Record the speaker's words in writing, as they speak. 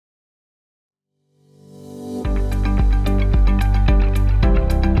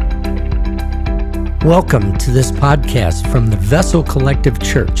Welcome to this podcast from the Vessel Collective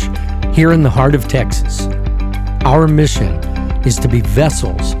Church here in the heart of Texas. Our mission is to be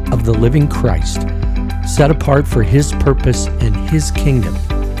vessels of the living Christ, set apart for His purpose and His kingdom.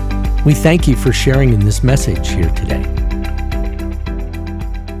 We thank you for sharing in this message here today.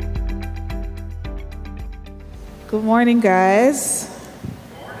 Good morning, guys.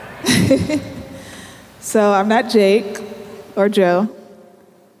 So I'm not Jake or Joe.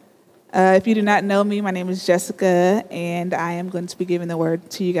 If you do not know me, my name is Jessica, and I am going to be giving the word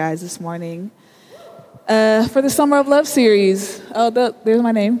to you guys this morning for the Summer of Love series. Oh, there's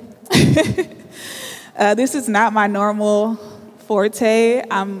my name. This is not my normal forte.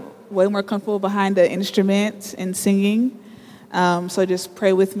 I'm way more comfortable behind the instrument and singing, so just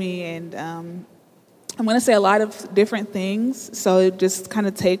pray with me. And I'm going to say a lot of different things, so just kind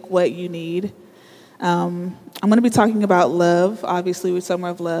of take what you need. I'm going to be talking about love, obviously, with Summer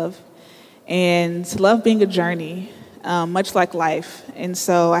of Love. And love being a journey, much like life. And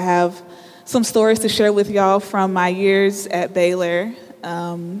so I have some stories to share with y'all from my years at Baylor.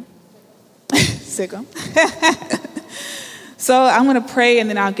 Sick 'em. So I'm going to pray and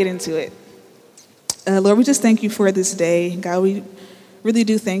then I'll get into it. Lord, we just thank you for this day. God, we really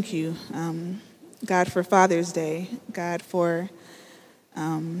do thank you. God, for Father's Day. God, for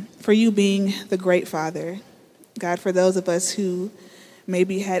you being the great Father. God, for those of us who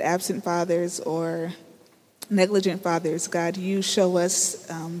maybe had absent fathers or negligent fathers, God, you show us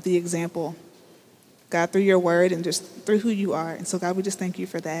the example, God, through your word and just through who you are. And so, God, we just thank you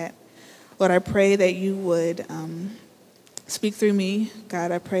for that. Lord, I pray that you would speak through me.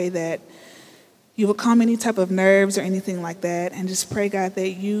 God, I pray that you would calm any type of nerves or anything like that. And just pray, God,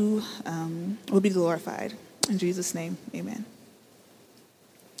 that you will be glorified. In Jesus' name, amen.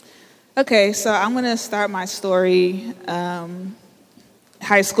 Okay, so I'm going to start my story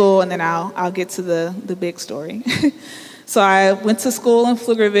high school, and then I'll get to the big story. So I went to school in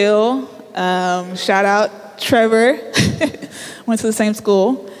Pflugerville. Shout out Trevor. Went to the same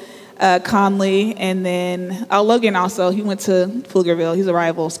school, Conley, and then Logan also. He went to Pflugerville. He's a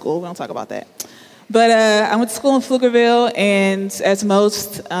rival school. We don't talk about that. But I went to school in Pflugerville, and as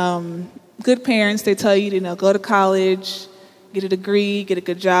most good parents, they tell you to go to college, get a degree, get a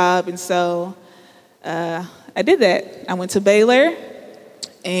good job, and so I did that. I went to Baylor.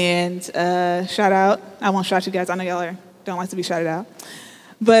 And shout out, I won't shout you guys, I know y'all don't like to be shouted out.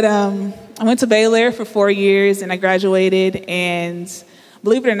 But I went to Baylor for 4 years and I graduated, and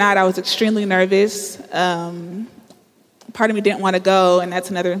believe it or not, I was extremely nervous. Part of me didn't want to go, and that's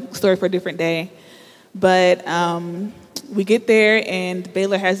another story for a different day. But we get there, and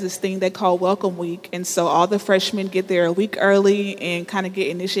Baylor has this thing they call Welcome Week, and so all the freshmen get there a week early and kind of get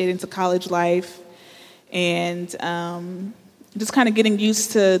initiated into college life. And just kind of getting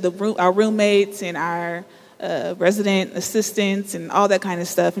used to our roommates and our resident assistants and all that kind of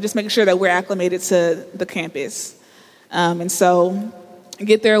stuff, and just making sure that we're acclimated to the campus. And so I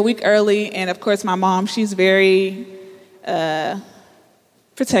get there a week early, and of course my mom, she's very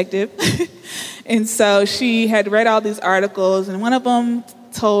protective. And so she had read all these articles, and one of them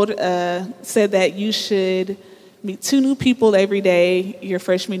said that you should meet 2 new people every day your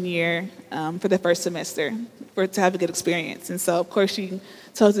freshman year for the first semester, to have a good experience. And so, of course, she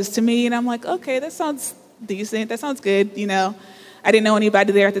told this to me, and I'm like, okay, that sounds decent. That sounds good. I didn't know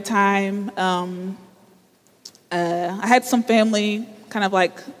anybody there at the time. I had some family, kind of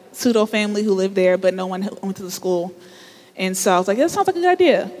like pseudo-family who lived there, but no one went to the school. And so I was like, that sounds like a good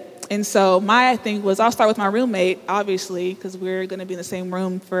idea. And so my thing was, I'll start with my roommate, obviously, because we're going to be in the same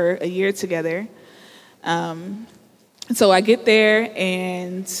room for a year together. And so I get there,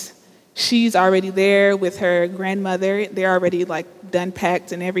 and she's already there with her grandmother. They're already done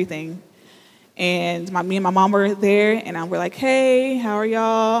packed and everything. And me and my mom were there, and we're like, hey, how are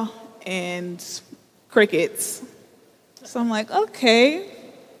y'all? And crickets. So I'm like, okay,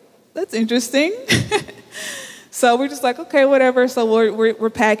 that's interesting. So we're just like, okay, whatever. So we're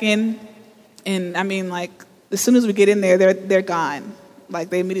packing, and as soon as we get in there, they're gone.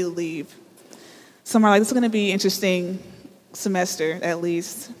 They immediately leave. So I'm like, this is going to be an interesting semester, at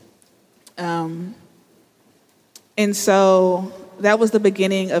least. And so that was the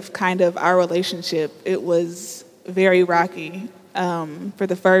beginning of kind of our relationship. It was very rocky. For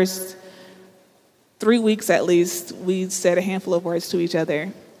the first 3 weeks, at least, we said a handful of words to each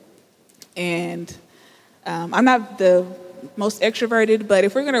other. And I'm not the most extroverted, but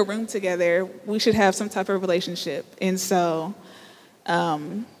if we're going to room together, we should have some type of relationship. And so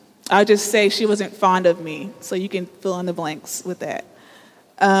I'll just say she wasn't fond of me, so you can fill in the blanks with that.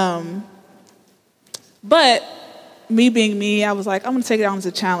 But me being me, I was like, I'm going to take it on as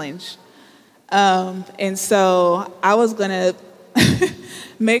a challenge. And so I was going to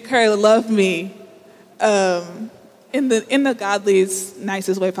make her love me in the godliest,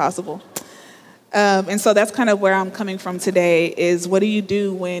 nicest way possible. And so that's kind of where I'm coming from today is what do you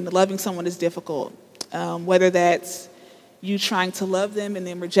do when loving someone is difficult? Whether that's you trying to love them and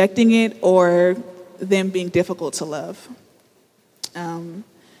then rejecting it or them being difficult to love.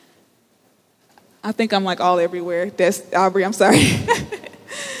 I think I'm like all everywhere. That's Aubrey, I'm sorry.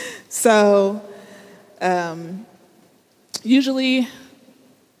 So usually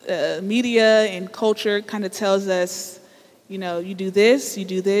media and culture kind of tells us, you know, you do this, you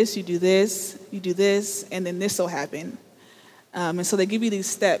do this, you do this, you do this, and then this will happen. And so they give you these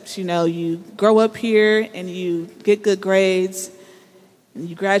steps, you know, you grow up here and you get good grades, and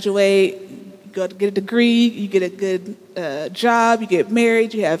you graduate, you go to get a degree, you get a good job, you get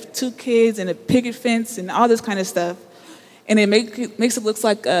married, you have 2 kids and a picket fence and all this kind of stuff. And it makes it look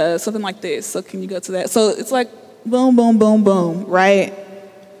like something like this. So can you go to that? So it's like boom, boom, boom, boom, right?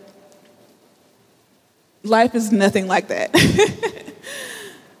 Life is nothing like that.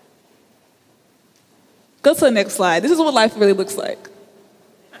 Go to the next slide. This is what life really looks like.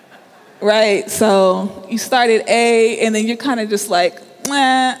 Right? So you start at A, and then you're kind of just like, Z,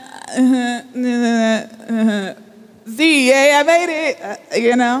 yay, I made it,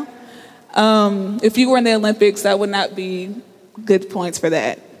 you know? If you were in the Olympics, that would not be good points for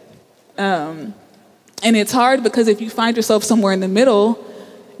that. And it's hard because if you find yourself somewhere in the middle,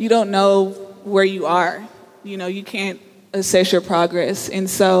 you don't know where you are. You know, you can't assess your progress. And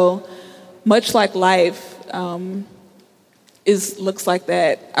so much like life looks like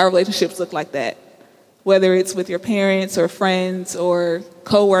that, our relationships look like that. Whether it's with your parents or friends or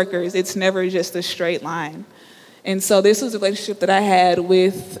coworkers, it's never just a straight line. And so this was a relationship that I had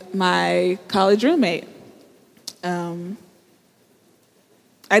with my college roommate. I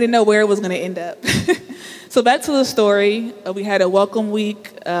didn't know where it was going to end up. So back to the story, we had a welcome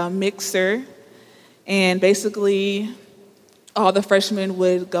week mixer, and basically all the freshmen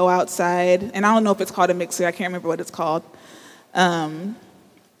would go outside, and I don't know if it's called a mixer, I can't remember what it's called, and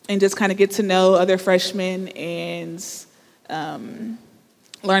just kind of get to know other freshmen and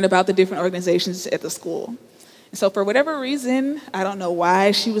learn about the different organizations at the school. And so for whatever reason, I don't know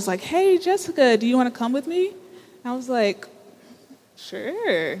why, she was like, hey, Jessica, do you want to come with me? I was like,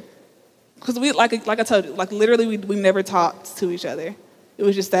 sure. Because we, like I told you, like literally we never talked to each other. It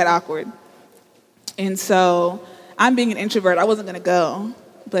was just that awkward. And so I'm being an introvert, I wasn't going to go.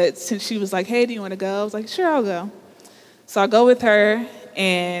 But since she was like, hey, do you want to go? I was like, sure, I'll go. So I go with her,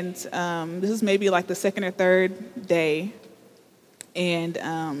 and this is maybe like the second or third day.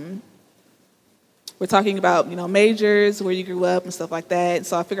 And we're talking about, you know, majors, where you grew up and stuff like that. And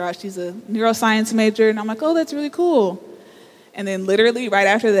so I figure out she's a neuroscience major, and I'm like, oh, that's really cool. And then literally right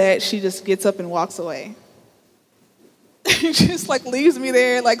after that, she just gets up and walks away. She just like leaves me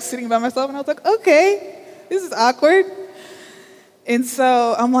there, like sitting by myself. And I was like, okay, this is awkward. And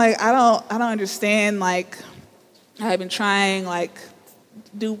so I'm like, I don't understand. Like, I've been trying, like,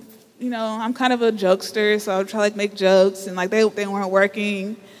 I'm kind of a jokester, so I try like make jokes, and like they weren't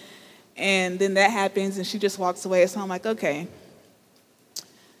working. And then that happens, and she just walks away. So I'm like, okay,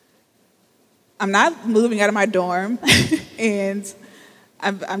 I'm not moving out of my dorm, and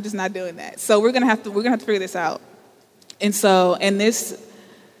I'm just not doing that. So we're gonna have to figure this out. And so in this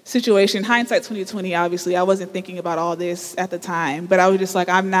situation, hindsight 2020, obviously, I wasn't thinking about all this at the time, but I was just like,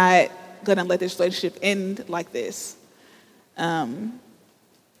 I'm not gonna let this relationship end like this. And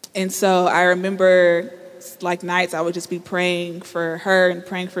so I remember like nights I would just be praying for her and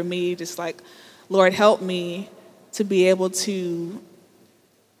praying for me, just like, Lord, help me to be able to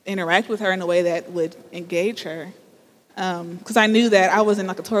interact with her in a way that would engage her. Because I knew that I wasn't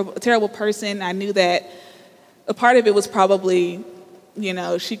like a terrible person. I knew that a part of it was probably, you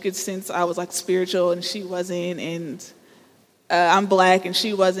know, she could sense I was like spiritual and she wasn't, and I'm Black and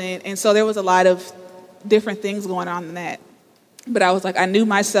she wasn't. And so there was a lot of different things going on in that. But I was like, I knew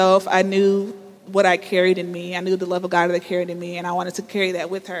myself, I knew what I carried in me, I knew the love of God that I carried in me, and I wanted to carry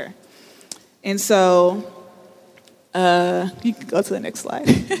that with her. And so, you can go to the next slide.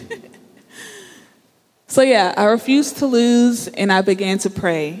 So yeah, I refused to lose, and I began to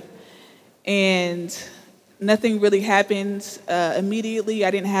pray. And nothing really happened immediately. I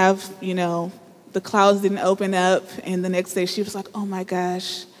didn't have, the clouds didn't open up, and the next day she was like, oh my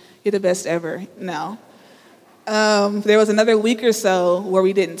gosh, you're the best ever. No. There was another week or so where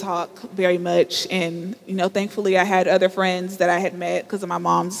we didn't talk very much, and, thankfully I had other friends that I had met because of my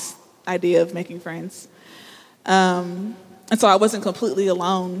mom's idea of making friends. And so I wasn't completely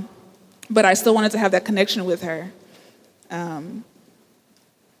alone, but I still wanted to have that connection with her.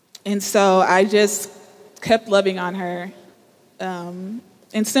 And so I just kept loving on her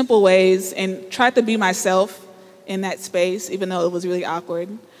in simple ways and tried to be myself in that space, even though it was really awkward.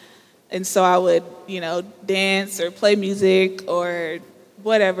 And so I would, dance or play music or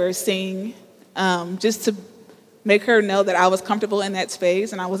whatever, sing, just to make her know that I was comfortable in that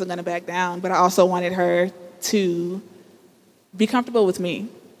space and I wasn't going to back down. But I also wanted her to be comfortable with me.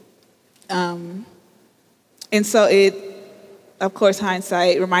 And so it, of course,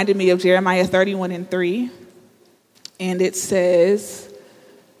 hindsight, reminded me of Jeremiah 31:3. And it says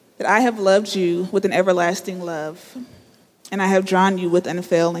that I have loved you with an everlasting love, and I have drawn you with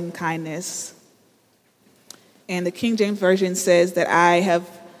unfailing kindness. And the King James Version says that I have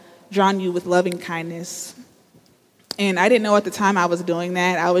drawn you with loving kindness. And I didn't know at the time I was doing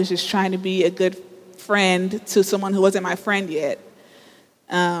that. I was just trying to be a good friend to someone who wasn't my friend yet.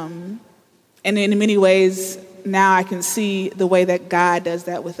 And in many ways, now I can see the way that God does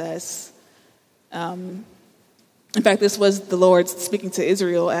that with us. In fact, this was the Lord speaking to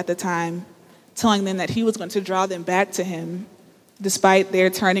Israel at the time, telling them that he was going to draw them back to him, despite their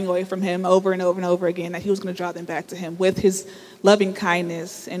turning away from him over and over and over again, that he was going to draw them back to him with his loving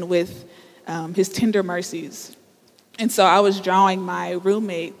kindness and with his tender mercies. And so I was drawing my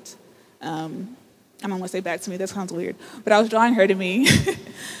roommate, I don't want to say back to me, that sounds weird, but I was drawing her to me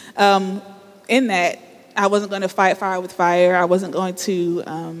in that I wasn't going to fight fire with fire. I wasn't going to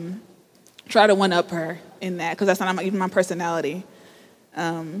try to one-up her in that, because that's not even my personality.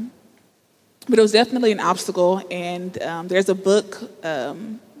 But it was definitely an obstacle, and there's a book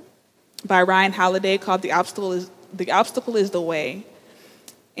by Ryan Holiday called The Obstacle is the Way.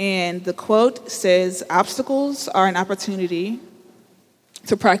 And the quote says, "Obstacles are an opportunity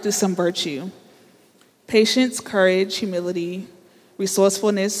to practice some virtue. Patience, courage, humility,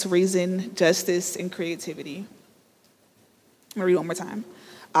 resourcefulness, reason, justice, and creativity." I'm going to read one more time.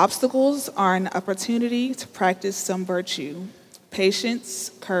 Obstacles are an opportunity to practice some virtue.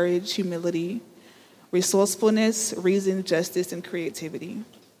 Patience, courage, humility, resourcefulness, reason, justice, and creativity.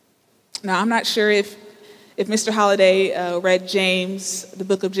 Now, I'm not sure if Mr. Holiday read James, the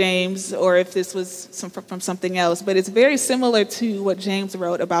book of James, or if this was from something else, but it's very similar to what James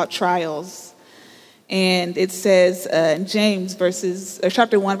wrote about trials. And it says in James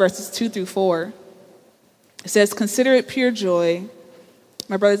chapter 1, verses 2-4, it says, "Consider it pure joy,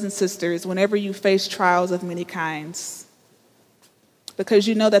 my brothers and sisters, whenever you face trials of many kinds, because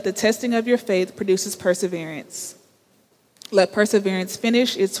you know that the testing of your faith produces perseverance. Let perseverance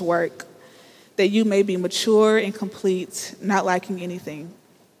finish its work, that you may be mature and complete, not lacking anything."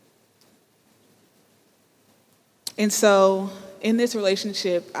 And so in this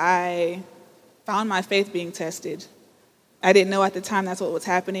relationship, I found my faith being tested. I didn't know at the time that's what was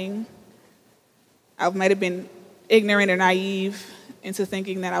happening. I might have been ignorant or naive into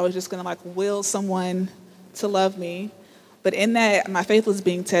thinking that I was just going to will someone to love me. But in that, my faith was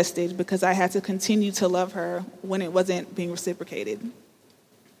being tested because I had to continue to love her when it wasn't being reciprocated.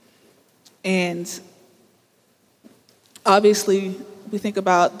 And obviously, we think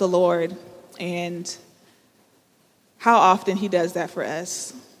about the Lord and how often he does that for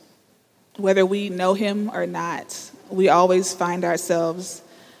us. Whether we know him or not, we always find ourselves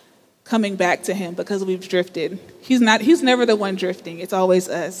coming back to him because we've drifted. He's never the one drifting. It's always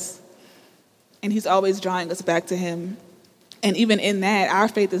us. And he's always drawing us back to him. And even in that, our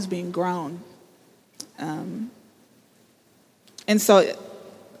faith is being grown. And so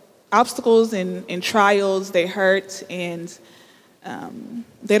obstacles and trials, they hurt, and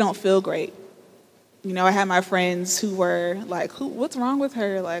they don't feel great. I had my friends who were like, what's wrong with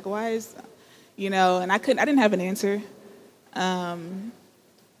her? Like, why is, and I didn't have an answer. And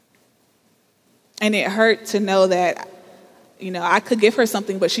it hurt to know that, I could give her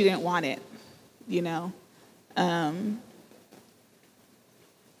something, but she didn't want it,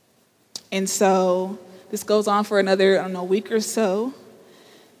 And so this goes on for another, week or so.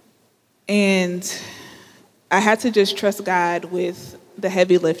 And I had to just trust God with the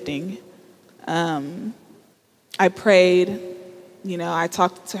heavy lifting. I prayed, I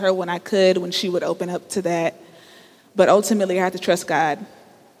talked to her when I could, when she would open up to that. But ultimately, I had to trust God.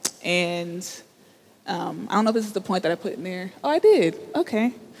 And I don't know if this is the point that I put in there. Oh, I did.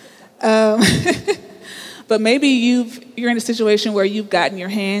 Okay. But maybe you're in a situation where you've gotten your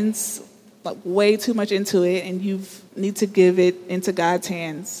hands way too much into it, and you need to give it into God's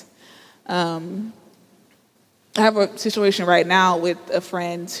hands. I have a situation right now with a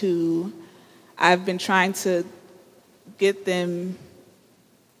friend who I've been trying to get them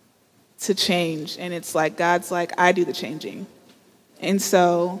to change, and it's like God's like, I do the changing. And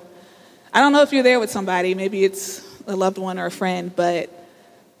so I don't know if you're there with somebody, maybe it's a loved one or a friend, but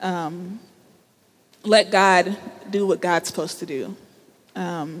let God do what God's supposed to do.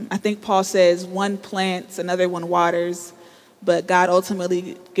 I think Paul says one plants, another one waters, but God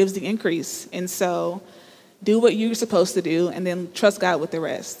ultimately gives the increase. And so do what you're supposed to do and then trust God with the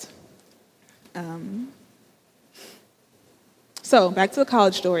rest. So back to the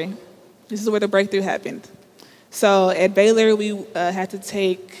college story. This is where the breakthrough happened. So at Baylor, we had to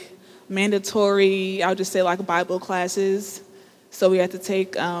take mandatory, I'll just say like Bible classes. So we had to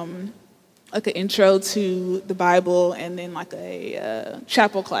take like an intro to the Bible and then like a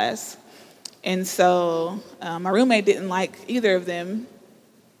chapel class. And so my roommate didn't like either of them.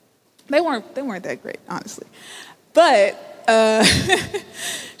 They weren't that great, honestly. But one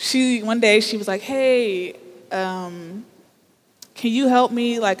day she was like, hey, can you help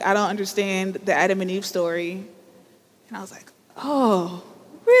me? Like, I don't understand the Adam and Eve story. And I was like, oh,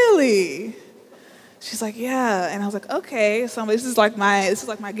 really? She's like, yeah. And I was like, okay. So this is like my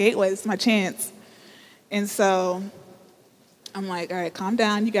gateway. This is my chance. And so I'm like, all right, calm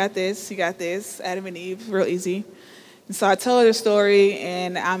down. You got this. You got this. Adam and Eve, real easy. And so I tell her the story,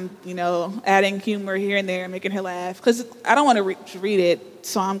 and I'm, adding humor here and there, making her laugh. Because I don't want to read it,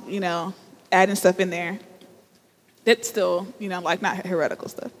 so I'm, adding stuff in there. That's still, like not heretical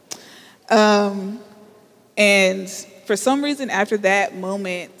stuff. And for some reason, after that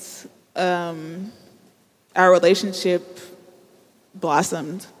moment, our relationship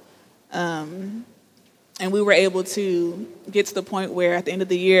blossomed. And we were able to get to the point where at the end of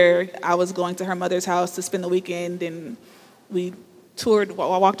the year, I was going to her mother's house to spend the weekend, and we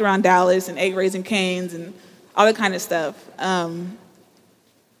walked around Dallas and ate Raising Cane's and all that kind of stuff. And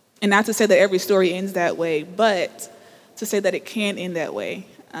not to say that every story ends that way, but to say that it can end that way.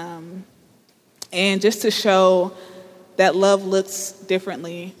 And just to show that love looks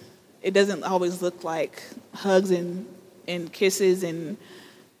differently. It doesn't always look like hugs and kisses and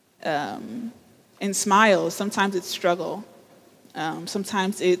smiles. Sometimes it's struggle.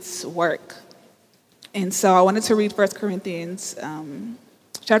 Sometimes it's work. And so I wanted to read 1 Corinthians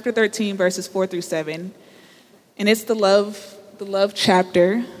chapter 13, verses 4 through 7. And it's the love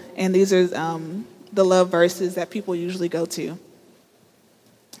chapter. And these are the love verses that people usually go to.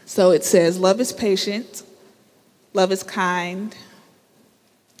 So it says, love is patient. Love is kind.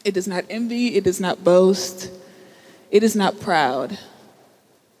 It does not envy. It does not boast. It is not proud.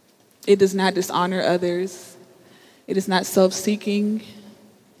 It does not dishonor others. It is not self-seeking.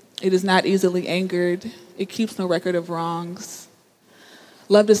 It is not easily angered. It keeps no record of wrongs.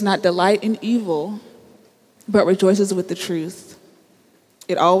 Love does not delight in evil, but rejoices with the truth.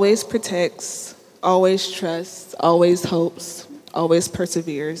 It always protects, always trusts, always hopes, always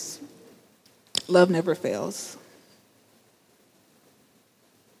perseveres. Love never fails.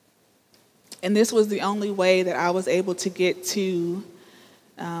 And this was the only way that I was able to get to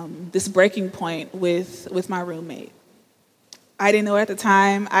this breaking point with my roommate. I didn't know at the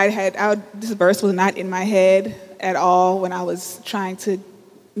time. This verse was not in my head at all when I was trying to,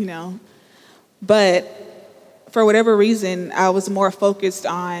 But for whatever reason, I was more focused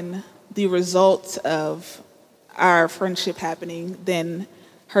on the results of our friendship happening than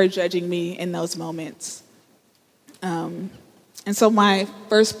her judging me in those moments. And so my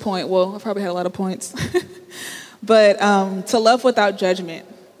first point, I probably had a lot of points, but to love without judgment.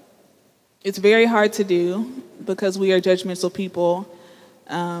 It's very hard to do because we are judgmental people.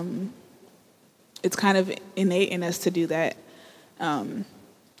 It's kind of innate in us to do that.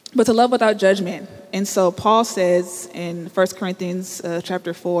 But to love without judgment. And so Paul says in 1 Corinthians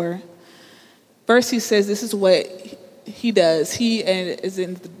chapter 4, first he says this is what he does. He is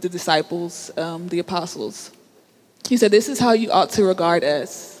in the disciples, the apostles. He said, this is how you ought to regard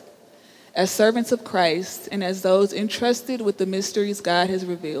us, as servants of Christ and as those entrusted with the mysteries God has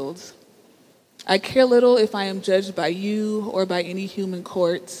revealed. I care little if I am judged by you or by any human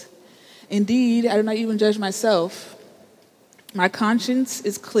court. Indeed, I do not even judge myself. My conscience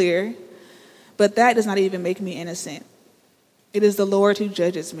is clear, but that does not even make me innocent. It is the Lord who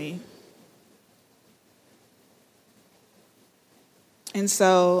judges me. And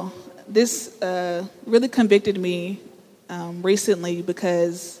so this really convicted me recently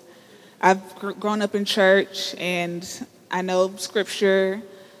because I've grown up in church and I know scripture.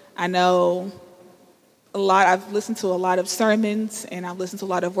 I know a lot. I've listened to a lot of sermons and I've listened to a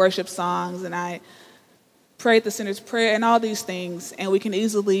lot of worship songs and I prayed the sinner's prayer and all these things. And we can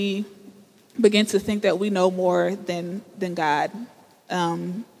easily begin to think that we know more than God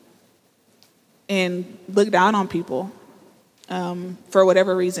and look down on people for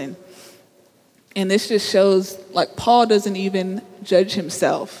whatever reason. And this just shows, like, Paul doesn't even judge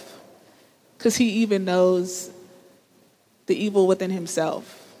himself because he even knows the evil within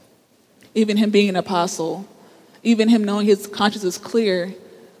himself. even him being an apostle, even him knowing his conscience is clear,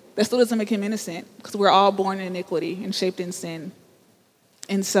 that still doesn't make him innocent, because we're all born in iniquity and shaped in sin.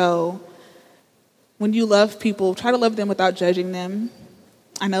 And so when you love people, try to love them without judging them.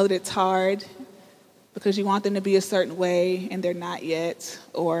 I know that it's hard because you want them to be a certain way and they're not yet,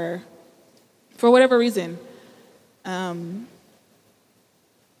 or for whatever reason.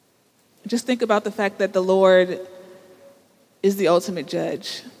 Just think about the fact that the Lord is the ultimate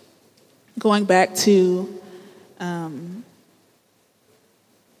judge. Going back to,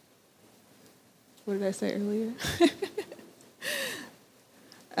 what did I say earlier?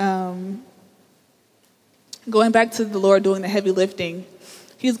 Going back to the Lord doing the heavy lifting,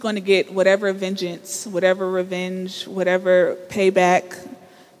 he's going to get whatever vengeance, whatever revenge, whatever payback,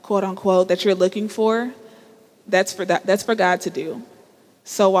 quote unquote, that you're looking for. That's for God to do.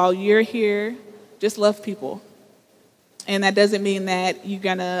 So while you're here, just love people. And that doesn't mean that you're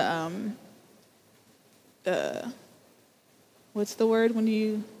gonna, what's the word when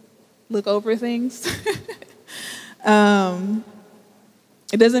you look over things?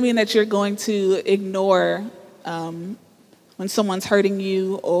 It doesn't mean that you're going to ignore when someone's hurting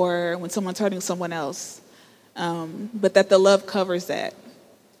you or when someone's hurting someone else, but that the love covers that.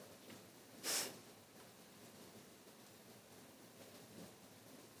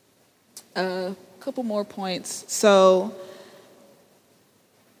 A couple more points. So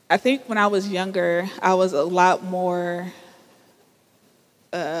I think when I was younger, I was a lot more,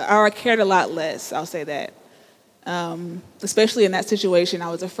 or I cared a lot less, I'll say that. Especially in that situation,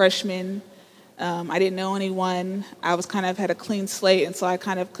 I was a freshman. I didn't know anyone. I was kind of had a clean slate, and so I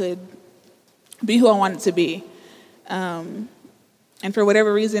kind of could be who I wanted to be. And for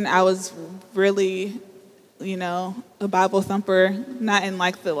whatever reason, I was really, a Bible thumper, not in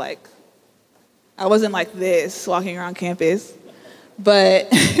I wasn't like this walking around campus, but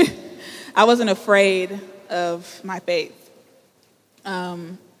I wasn't afraid of my faith.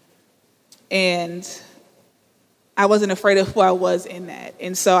 And I wasn't afraid of who I was in that.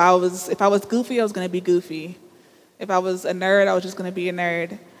 And so if I was goofy, I was going to be goofy. If I was a nerd, I was just going to be a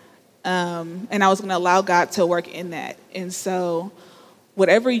nerd. And I was going to allow God to work in that. And so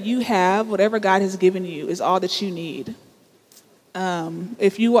whatever you have, whatever God has given you is all that you need.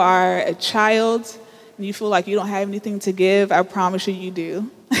 If you are a child and you feel like you don't have anything to give, I promise you do.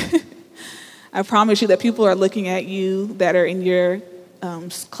 I promise you that people are looking at you that are in your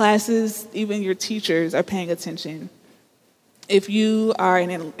classes, even your teachers are paying attention. If you are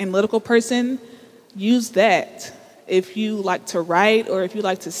an analytical person, use that. If you like to write or if you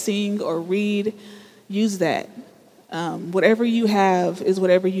like to sing or read, use that. Whatever you have is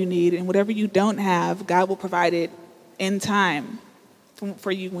whatever you need, and whatever you don't have, God will provide it in time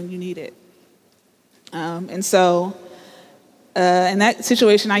for you when you need it. And so in that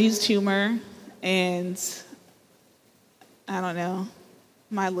situation, I used humor and, I don't know,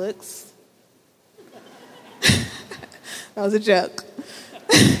 my looks. That was a joke.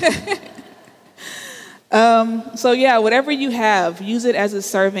 So yeah, whatever you have, use it as a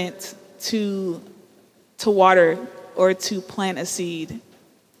servant to water or to plant a seed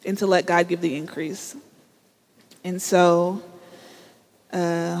and to let God give the increase. And so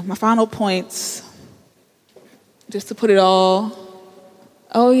my final points, just to put it all,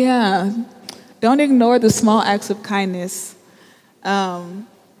 don't ignore the small acts of kindness. There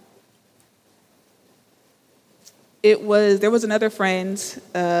was another friend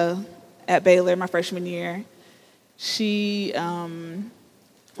at Baylor my freshman year. She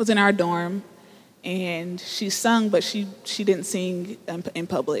was in our dorm, and she sung, but she didn't sing in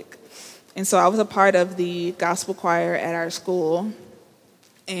public. And so I was a part of the gospel choir at our school,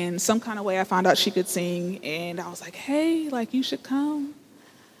 and some kind of way I found out she could sing, and I was like, hey, you should come.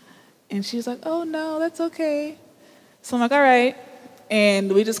 And she's like, oh, no, that's okay. So I'm like, all right.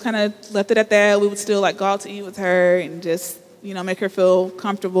 And we just kind of left it at that. We would still go out to eat with her and just, make her feel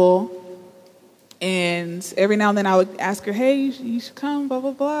comfortable. And every now and then I would ask her, hey, you should come, blah,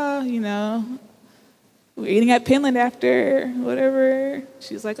 blah, blah, We're eating at Penland after, whatever.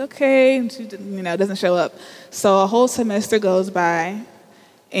 She's like, okay. And she, doesn't show up. So a whole semester goes by.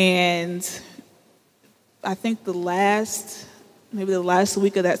 And I think the last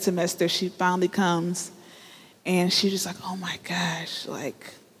week of that semester, she finally comes. And she's just like, oh my gosh,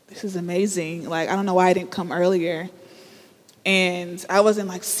 this is amazing. I don't know why I didn't come earlier. And I wasn't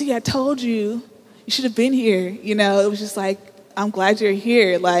like, see, I told you, you should have been here. It was just like, I'm glad you're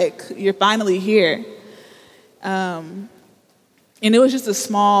here. You're finally here. And it was just a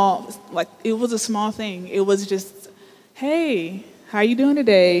small thing. It was just, hey, how you doing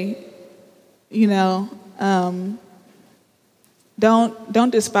today?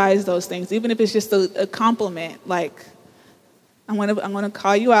 don't despise those things, even if it's just a compliment. Like, I'm gonna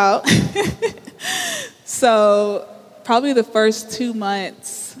call you out. So probably the first 2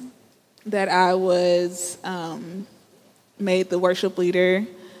 months that I was made the worship leader,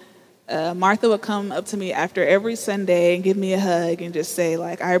 Martha would come up to me after every Sunday and give me a hug and just say,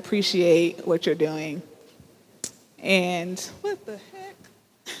 like, I appreciate what you're doing. And what the heck?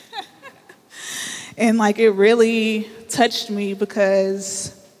 And like, it really touched me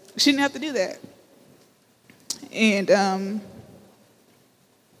because she didn't have to do that. And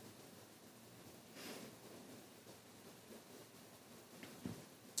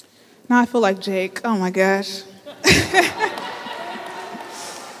now I feel like Jake. Oh my gosh.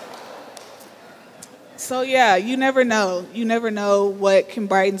 So yeah, you never know. You never know what can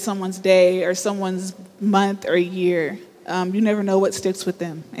brighten someone's day or someone's month or year. You never know what sticks with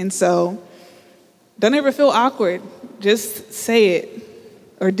them. And so don't ever feel awkward. Just say it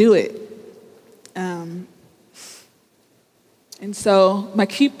or do it. And so my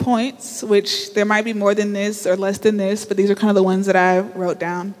key points, which there might be more than this or less than this, but these are kind of the ones that I wrote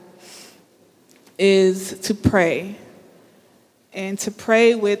down, is to pray. And to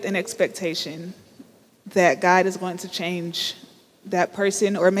pray with an expectation that God is going to change that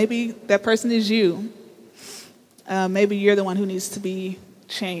person, or maybe that person is you. Maybe you're the one who needs to be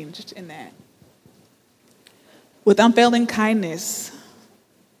changed in that. With unfailing kindness,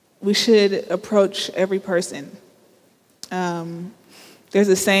 we should approach every person. There's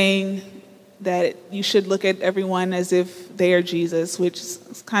a saying that you should look at everyone as if they are Jesus, which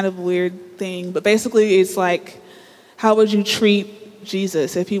is kind of a weird thing. But basically, it's like, how would you treat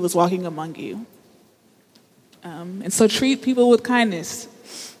Jesus if he was walking among you? And so treat people with kindness.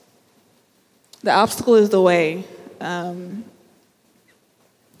 The obstacle is the way. A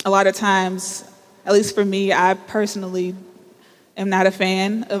lot of times, at least for me, I personally am not a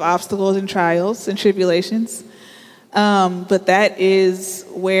fan of obstacles and trials and tribulations. But that is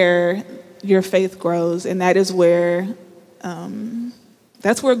where your faith grows, and that is where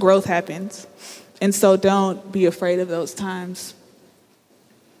that's where growth happens. And so don't be afraid of those times.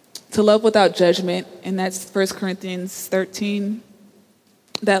 To love without judgment, and that's 1 Corinthians 13.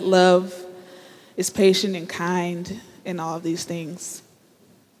 That love is patient and kind and all of these things.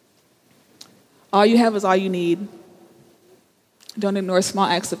 All you have is all you need. Don't ignore small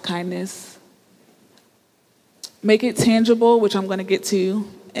acts of kindness. Make it tangible, which I'm going to get to,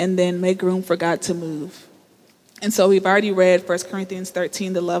 and then make room for God to move. And so we've already read 1 Corinthians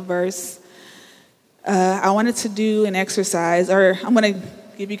 13, the love verse. I wanted to do an exercise, or I'm going to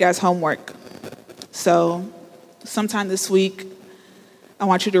give you guys homework. So sometime this week, I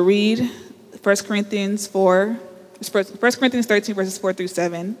want you to read 1 Corinthians 13, verses 4 through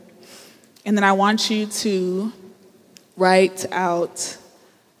 7. And then I want you to write out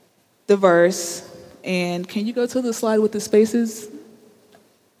the verse. And can you go to the slide with the spaces?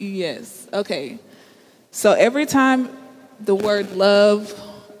 Yes. Okay. So every time the word love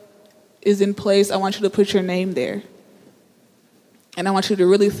is in place, I want you to put your name there. And I want you to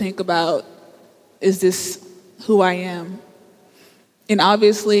really think about, is this who I am? And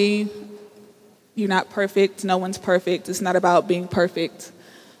obviously, you're not perfect. No one's perfect. It's not about being perfect.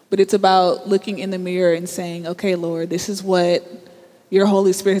 But it's about looking in the mirror and saying, okay, Lord, this is what your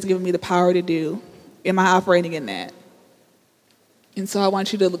Holy Spirit has given me the power to do. Am I operating in that? And so I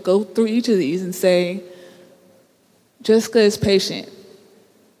want you to go through each of these and say, Jessica is patient.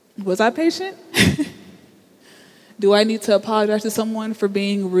 Was I patient? Do I need to apologize to someone for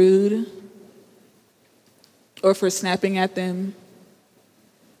being rude or for snapping at them?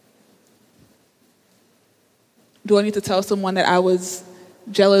 Do I need to tell someone that I was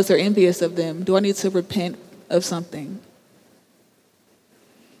jealous or envious of them? Do I need to repent of something?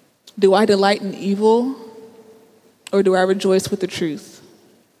 Do I delight in evil, or do I rejoice with the truth?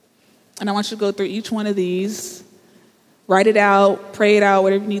 And I want you to go through each one of these, write it out, pray it out,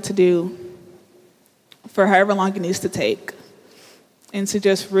 whatever you need to do for however long it needs to take, and to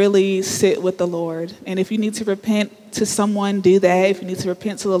just really sit with the Lord. And if you need to repent to someone, do that. If you need to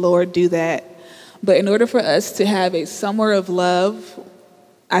repent to the Lord, do that. But in order for us to have a summer of love,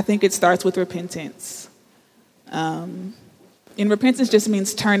 I think it starts with repentance. And repentance just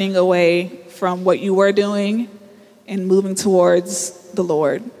means turning away from what you were doing and moving towards the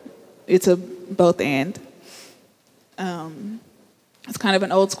Lord. It's a both and. It's kind of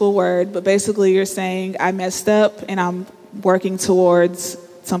an old school word, but basically you're saying, I messed up and I'm working towards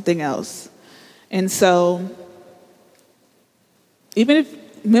something else. And so even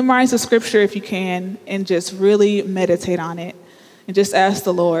if memorize the scripture if you can, and just really meditate on it and just ask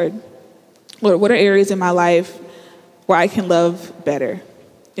the Lord, Lord, what are areas in my life where I can love better.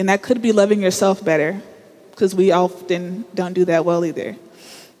 And that could be loving yourself better, because we often don't do that well either.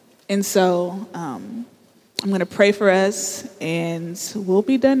 And so I'm going to pray for us, and we'll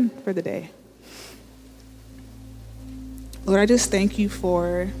be done for the day. Lord, I just thank you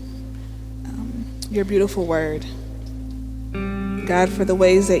for your beautiful word. God, for the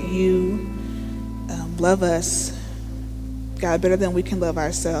ways that you love us, God, better than we can love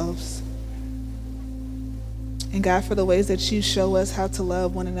ourselves. And God, for the ways that you show us how to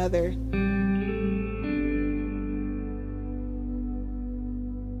love one another.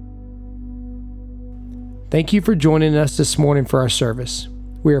 Thank you for joining us this morning for our service.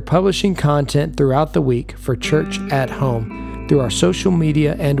 We are publishing content throughout the week for Church at Home through our social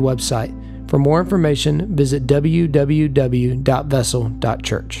media and website. For more information, visit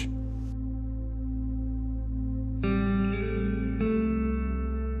www.vessel.church.